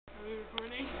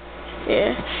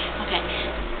Yeah. Okay,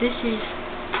 this is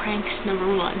pranks number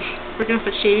 1. We're gonna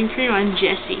put shaving cream on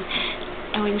Jessie,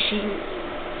 and when she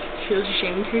feels the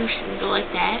shaving cream, she's gonna go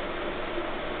like that.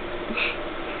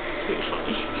 It's pretty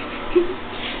funny.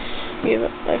 We have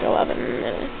like 11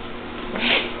 minutes.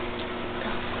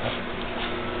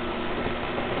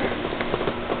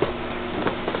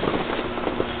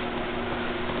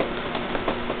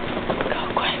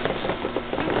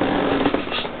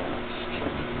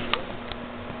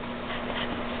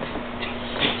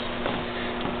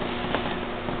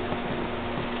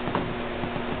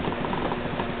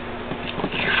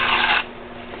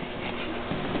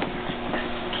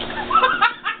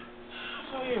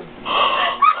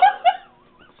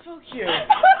 Fuck you.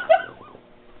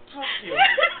 Fuck you.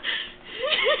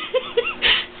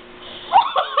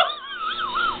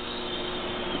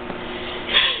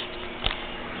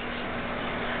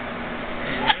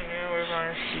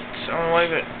 I'm gonna wipe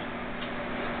it.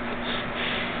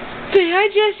 Say hi,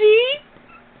 Jessie.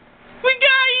 We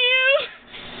got you.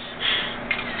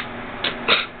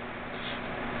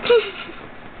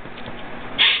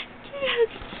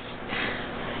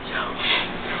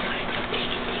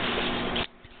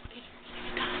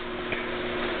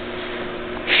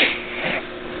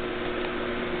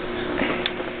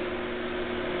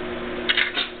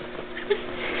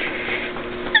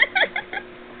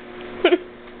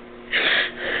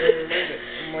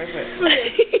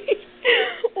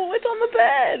 Oh, it's on the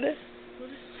bed.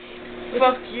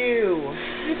 Fuck you.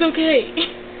 It's okay.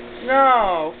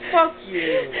 No, fuck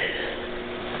you.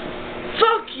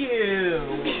 Fuck you.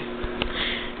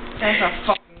 That's not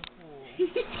fucking cool.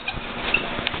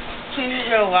 Please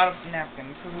get a lot of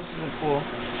napkins, because this isn't cool.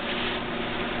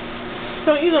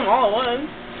 Don't use them all at once.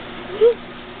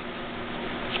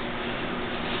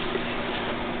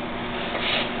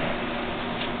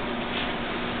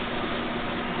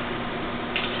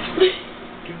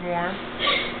 Give more.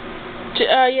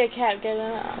 Yeah, Cat, get it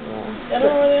out. I don't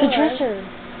know where they The are. dresser.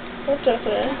 What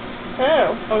dresser? Oh.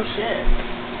 Oh shit.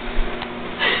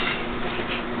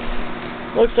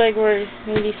 Looks like we're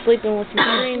gonna be sleeping with some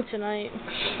cream tonight.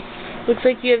 Looks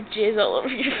like you have jizz all over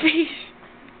your face.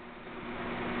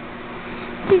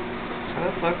 How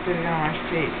the fuck did it get on my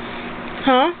face?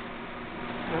 Huh?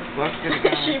 How the fuck did it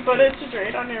get on She my put it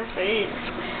straight on your face.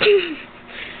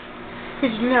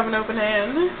 Because you didn't have an open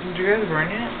hand. Did you guys burn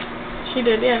it? She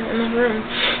did, yeah, in the room.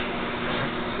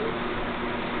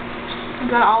 You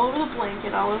got all over the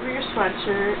blanket, all over your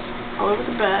sweatshirt, all over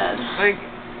the bed. Like,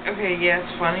 okay, yeah,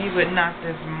 it's funny, but not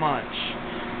this much.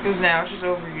 Because now it's just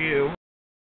over you.